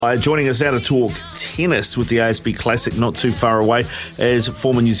Joining us now to talk tennis with the ASB Classic not too far away is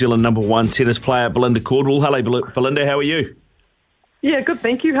former New Zealand number one tennis player Belinda Cordwell. Hello, Belinda, how are you? Yeah, good,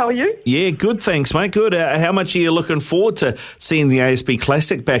 thank you. How are you? Yeah, good, thanks, mate. Good. How much are you looking forward to seeing the ASB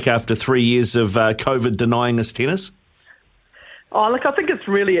Classic back after 3 years of COVID denying us tennis? Oh, look, I think it's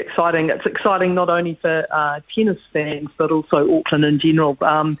really exciting. It's exciting not only for tennis fans, but also Auckland in general.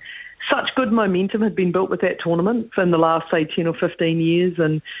 Such good momentum had been built with that tournament in the last, say, 10 or 15 years,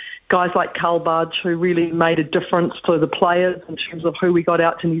 and guys like Carl Budge, who really made a difference to the players in terms of who we got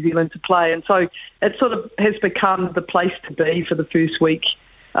out to New Zealand to play. And so it sort of has become the place to be for the first week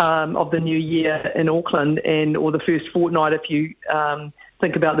of the new year in Auckland, or the first fortnight if you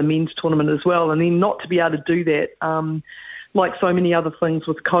think about the men's tournament as well. And then not to be able to do that, like so many other things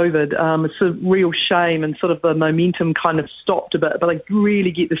with COVID, it's a real shame, and sort of the momentum kind of stopped a bit. But I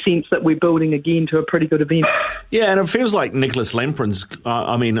really get the sense that we're building again to a pretty good event. Yeah, and it feels like Nicholas Lamprin's,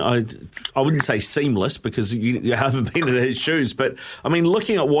 I wouldn't say seamless because you haven't been in his shoes, but I mean,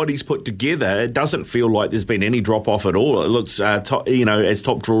 looking at what he's put together, it doesn't feel like there's been any drop-off at all. It looks, as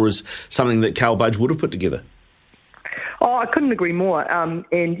top drawer as something that Carl Budge would have put together. Oh, I couldn't agree more. And,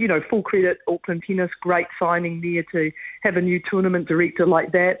 full credit, Auckland Tennis, great signing there to have a new tournament director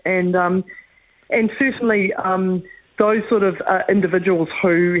like that. And certainly those sort of individuals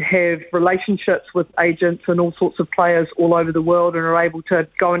who have relationships with agents and all sorts of players all over the world and are able to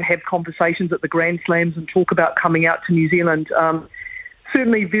go and have conversations at the Grand Slams and talk about coming out to New Zealand.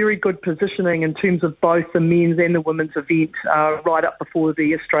 Certainly very good positioning in terms of both the men's and the women's event right up before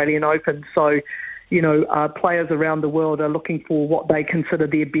the Australian Open. So, players around the world are looking for what they consider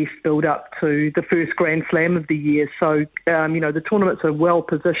their best build-up to the first Grand Slam of the year. So, the tournaments are well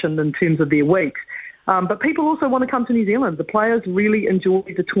positioned in terms of their weeks. But people also want to come to New Zealand. The players really enjoy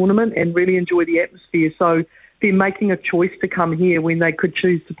the tournament and really enjoy the atmosphere. So they're making a choice to come here when they could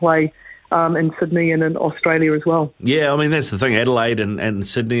choose to play in Sydney and in Australia as well. Yeah, I mean, that's the thing. Adelaide and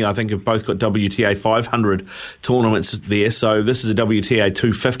Sydney, I think, have both got WTA 500 tournaments there. So this is a WTA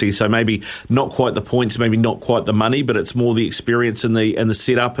 250, so maybe not quite the points, maybe not quite the money, but it's more the experience and the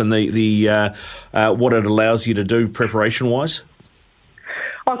setup and the what it allows you to do preparation-wise.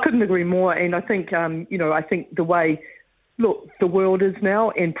 I couldn't agree more. And I think, I think the way... Look, the world is now,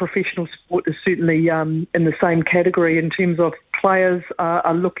 and professional sport is certainly in the same category in terms of players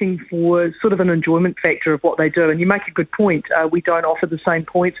are looking for sort of an enjoyment factor of what they do. And you make a good point. We don't offer the same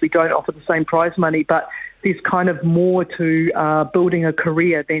points, we don't offer the same prize money, but there's kind of more to building a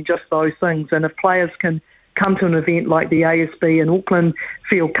career than just those things. And if players can come to an event like the ASB in Auckland,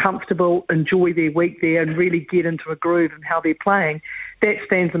 feel comfortable, enjoy their week there, and really get into a groove in how they're playing, that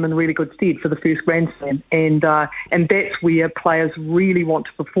stands them in really good stead for the first Grand Slam. And that's where players really want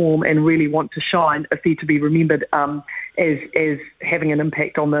to perform and really want to shine if they're to be remembered as having an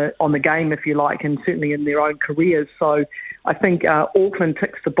impact on the game, if you like, and certainly in their own careers. So I think Auckland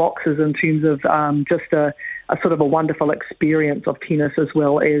ticks the boxes in terms of just a sort of a wonderful experience of tennis as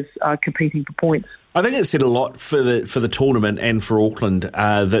well as competing for points. I think it said a lot for the tournament and for Auckland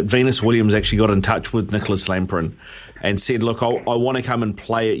that Venus Williams actually got in touch with Nicholas Lamprin and said, look, I want to come and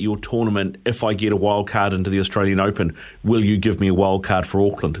play at your tournament if I get a wild card into the Australian Open. Will you give me a wild card for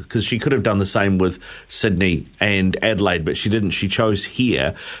Auckland? Because she could have done the same with Sydney and Adelaide, but she didn't. She chose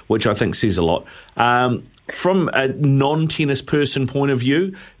here, which I think says a lot. From a non-tennis person point of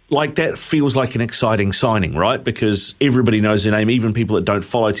view, like that feels like an exciting signing, right? Because everybody knows her name, even people that don't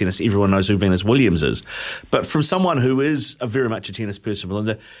follow tennis, everyone knows who Venus Williams is. But from someone who is very much a tennis person,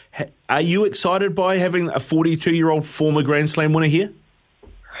 Belinda, are you excited by having a 42-year-old former Grand Slam winner here?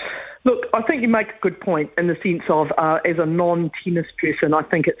 Look, I think you make a good point in the sense of, as a non-tennis person, I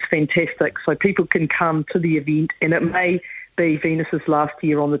think it's fantastic. So people can come to the event, and it may be Venus's last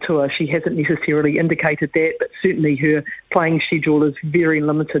year on the tour. She hasn't necessarily indicated that, but certainly her playing schedule is very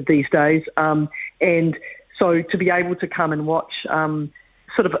limited these days. And so to be able to come and watch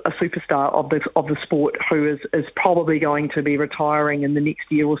sort of a superstar of the sport who is probably going to be retiring in the next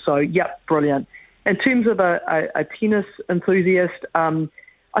year or so, yep, brilliant. In terms of a tennis enthusiast,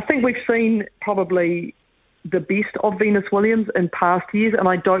 I think we've seen probably the best of Venus Williams in past years, and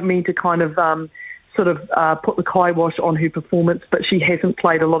I don't mean to kind of put the kibosh on her performance, but she hasn't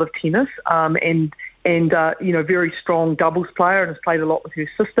played a lot of tennis, and very strong doubles player and has played a lot with her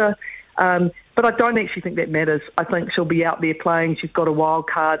sister. But I don't actually think that matters. I think she'll be out there playing. She's got a wild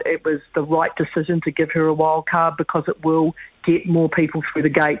card. It was the right decision to give her a wild card because it will get more people through the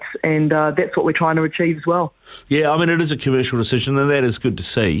gates, and that's what we're trying to achieve as well. Yeah, I mean, it is a commercial decision, and that is good to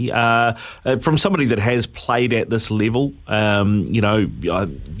see. From somebody that has played at this level,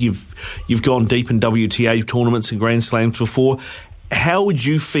 you've gone deep in WTA tournaments and Grand Slams before. How would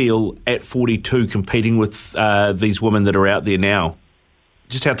you feel at 42 competing with these women that are out there now?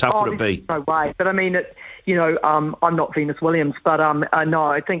 Just how tough would it be? No way. But I mean, I'm not Venus Williams, but no,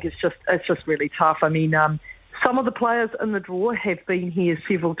 I think it's just really tough. I mean, some of the players in the draw have been here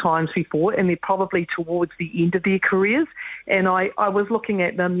several times before, and they're probably towards the end of their careers. And I was looking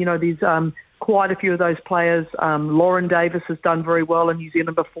at them. There's quite a few of those players. Lauren Davis has done very well in New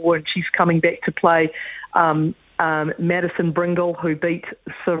Zealand before, and she's coming back to play. Madison Bringle, who beat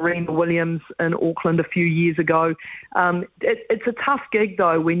Serena Williams in Auckland a few years ago. It's a tough gig,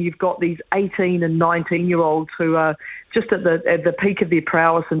 though, when you've got these 18 and 19-year-olds who are just at the peak of their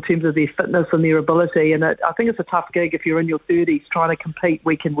prowess in terms of their fitness and their ability. And I think it's a tough gig if you're in your 30s trying to compete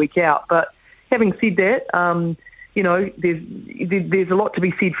week in, week out. But having said that, there's a lot to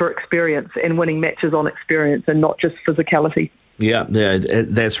be said for experience and winning matches on experience and not just physicality. Yeah,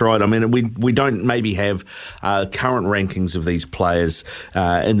 that's right. I mean, we don't maybe have current rankings of these players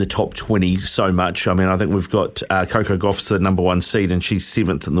in the top 20 so much. I mean, I think we've got Coco Gauff's the number 1 seed and she's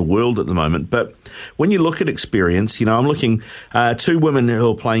 7th in the world at the moment. But when you look at experience, I'm looking, 2 women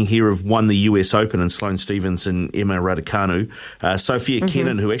who are playing here have won the US Open, and Sloane Stephens and Emma Raducanu. Sophia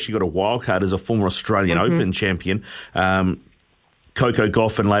Kennan, who actually got a wild card as a former Australian Open champion. Coco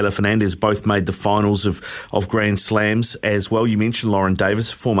Gauff and Leylah Fernandez both made the finals of Grand Slams as well. You mentioned Lauren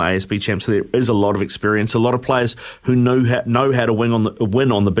Davis, former ASB champ, so there is a lot of experience, a lot of players who know how to win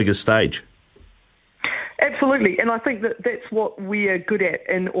on the biggest stage. Absolutely, and I think that's what we're good at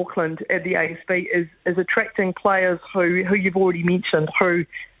in Auckland at the ASB is attracting players who you've already mentioned, who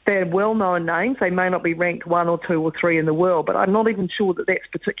they're well-known names. They may not be ranked 1 or 2 or 3 in the world, but I'm not even sure that that's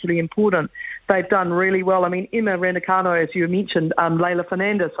particularly important. They've done really well. I mean, Emma Raducanu, as you mentioned, Leylah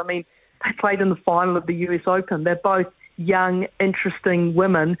Fernandez, I mean, they played in the final of the US Open. They're both young, interesting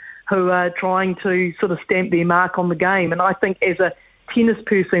women who are trying to sort of stamp their mark on the game. And I think as a tennis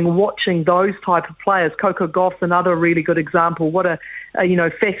person watching those type of players, Coco Gauff's another really good example. What a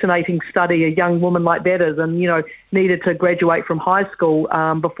fascinating study a young woman like that is, and needed to graduate from high school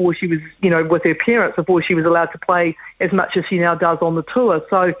before she was with her parents before she was allowed to play as much as she now does on the tour.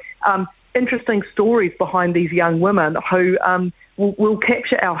 So interesting stories behind these young women who will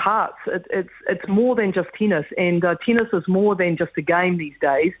capture our hearts. It's more than just tennis, and tennis is more than just a game these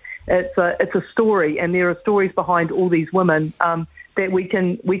days. It's a story, and there are stories behind all these women that we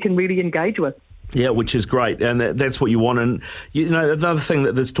can really engage with. Yeah, which is great, and that's what you want. And another thing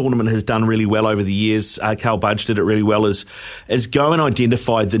that this tournament has done really well over the years, Carl Budge did it really well, is go and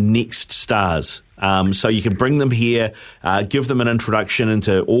identify the next stars. So you can bring them here, give them an introduction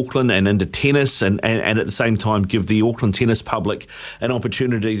into Auckland and into tennis, and at the same time give the Auckland tennis public an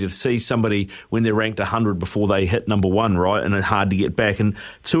opportunity to see somebody when they're ranked 100 before they hit number 1, right? And it's hard to get back. And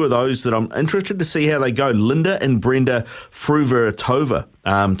 2 of those that I'm interested to see how they go, Linda and Brenda Fruhvirtova,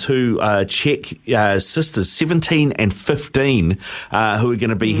 2 Czech sisters, 17 and 15, who are going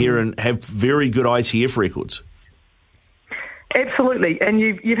to be here and have very good ITF records. Absolutely, and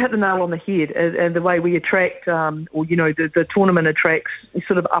you've hit the nail on the head. And the way we attract, the tournament attracts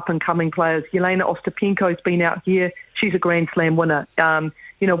sort of up-and-coming players. Yelena Ostapenko's been out here. She's a Grand Slam winner.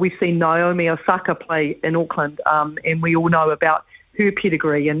 We've seen Naomi Osaka play in Auckland, and we all know about her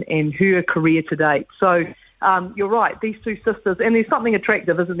pedigree and her career to date. So you're right, these 2 sisters, and there's something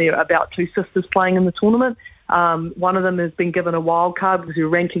attractive, isn't there, about 2 sisters playing in the tournament. One of them has been given a wild card because her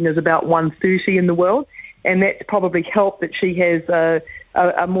ranking is about 130 in the world. And that's probably helped that she has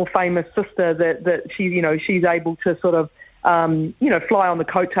a more famous sister that she's able to sort of fly on the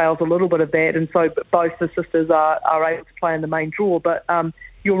coattails a little bit of that, and so both the sisters are able to play in the main draw. But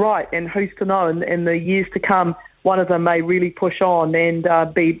you're right, and who's to know? In the years to come, one of them may really push on and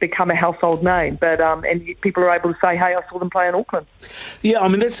become a household name. But and people are able to say, "Hey, I saw them play in Auckland." Yeah, I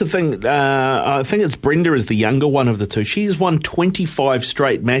mean that's the thing. I think it's Brenda is the younger one of the 2. She's won 25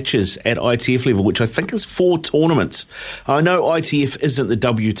 straight matches at ITF level, which I think is 4 tournaments. I know ITF isn't the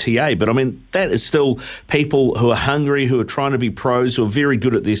WTA, but I mean that is still people who are hungry, who are trying to be pros, who are very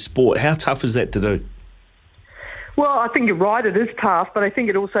good at their sport. How tough is that to do? Well, I think you're right, it is tough, but I think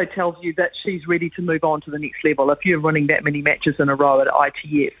it also tells you that she's ready to move on to the next level if you're winning that many matches in a row at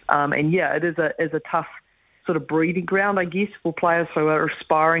ITF. It is a tough sort of breeding ground, I guess, for players who are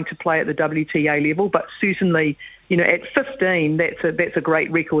aspiring to play at the WTA level, but certainly, at 15, that's a great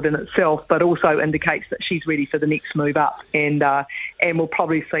record in itself, but also indicates that she's ready for the next move up, and we'll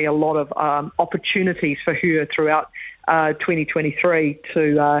probably see a lot of opportunities for her throughout 2023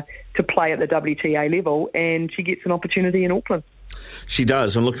 to play at the WTA level, and she gets an opportunity in Auckland. She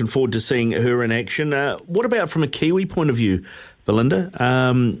does. I'm looking forward to seeing her in action. What about from a Kiwi point of view, Belinda?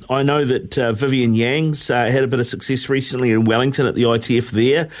 I know that Vivian Yang's had a bit of success recently in Wellington at the ITF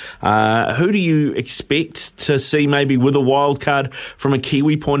there. Who do you expect to see maybe with a wild card from a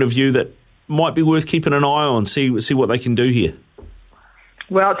Kiwi point of view that might be worth keeping an eye on, see what they can do here?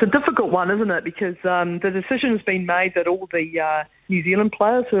 Well, it's a difficult one, isn't it? Because the decision has been made that all the New Zealand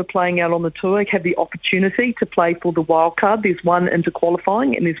players who are playing out on the tour have the opportunity to play for the wild card. There's one into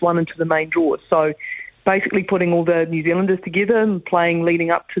qualifying and there's one into the main draw. So basically putting all the New Zealanders together and playing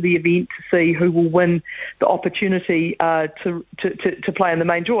leading up to the event to see who will win the opportunity to play in the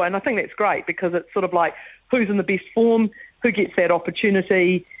main draw. And I think that's great because it's sort of like who's in the best form, who gets that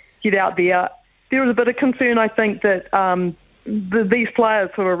opportunity, get out there. There is a bit of concern, I think, that these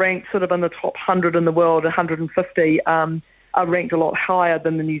players who are ranked sort of in the top 100 in the world, 150, are ranked a lot higher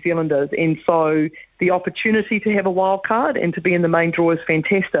than the New Zealanders. And so the opportunity to have a wild card and to be in the main draw is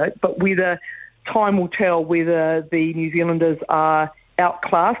fantastic. But whether time will tell whether the New Zealanders are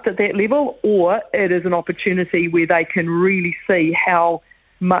outclassed at that level or it is an opportunity where they can really see how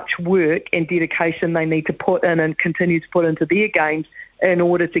much work and dedication they need to put in and continue to put into their games in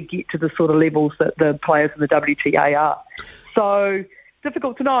order to get to the sort of levels that the players in the WTA are. So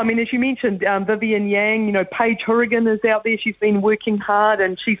difficult to know. I mean, as you mentioned, Vivian Yang, Paige Hourigan is out there. She's been working hard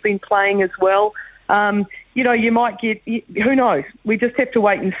and she's been playing as well. You might get, who knows? We just have to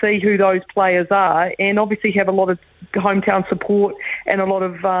wait and see who those players are and obviously have a lot of hometown support and a lot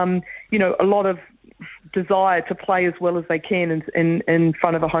of desire to play as well as they can in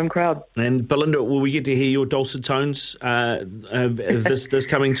front of a home crowd. And Belinda, will we get to hear your dulcet tones this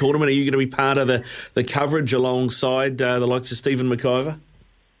coming tournament? Are you going to be part of the coverage alongside the likes of Stephen McIver?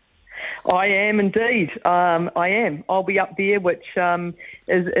 I am indeed. I am. I'll be up there, which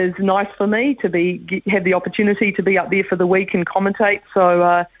is nice for me to have the opportunity to be up there for the week and commentate.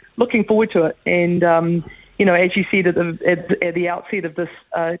 So looking forward to it. And as you said at the outset of this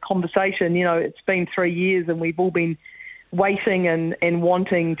conversation, it's been 3 years and we've all been waiting and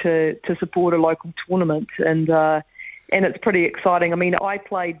wanting to support a local tournament. And it's pretty exciting. I mean, I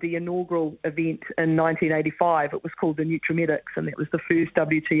played the inaugural event in 1985. It was called the Nutramedics, and it was the first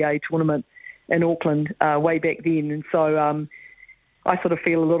WTA tournament in Auckland way back then. And so I sort of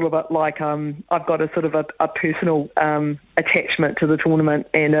feel a little bit like I've got a sort of a personal attachment to the tournament,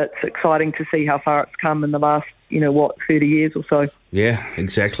 and it's exciting to see how far it's come in the last, 30 years or so. Yeah,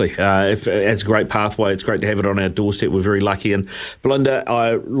 exactly. It's a great pathway. It's great to have it on our doorstep. We're very lucky. And Belinda,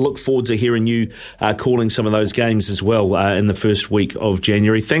 I look forward to hearing you calling some of those games as well in the first week of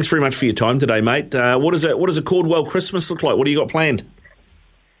January. Thanks very much for your time today, mate. What does a Caldwell Christmas look like? What do you got planned?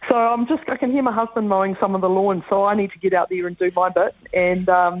 So I can hear my husband mowing some of the lawn, so I need to get out there and do my bit. And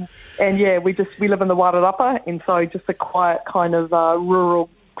yeah, we live in the Wairarapa, and so just a quiet kind of rural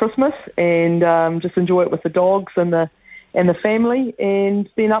Christmas, and just enjoy it with the dogs and the family, and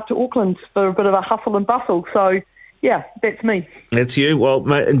then up to Auckland for a bit of a hustle and bustle. So yeah, that's me. That's you. Well,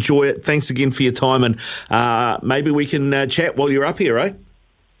 mate, enjoy it. Thanks again for your time, and maybe we can chat while you're up here, eh?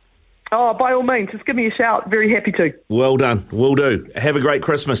 Oh, by all means, just give me a shout. Very happy to. Well done. Will do. Have a great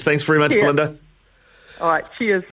Christmas. Thanks very much, Belinda. All right, cheers.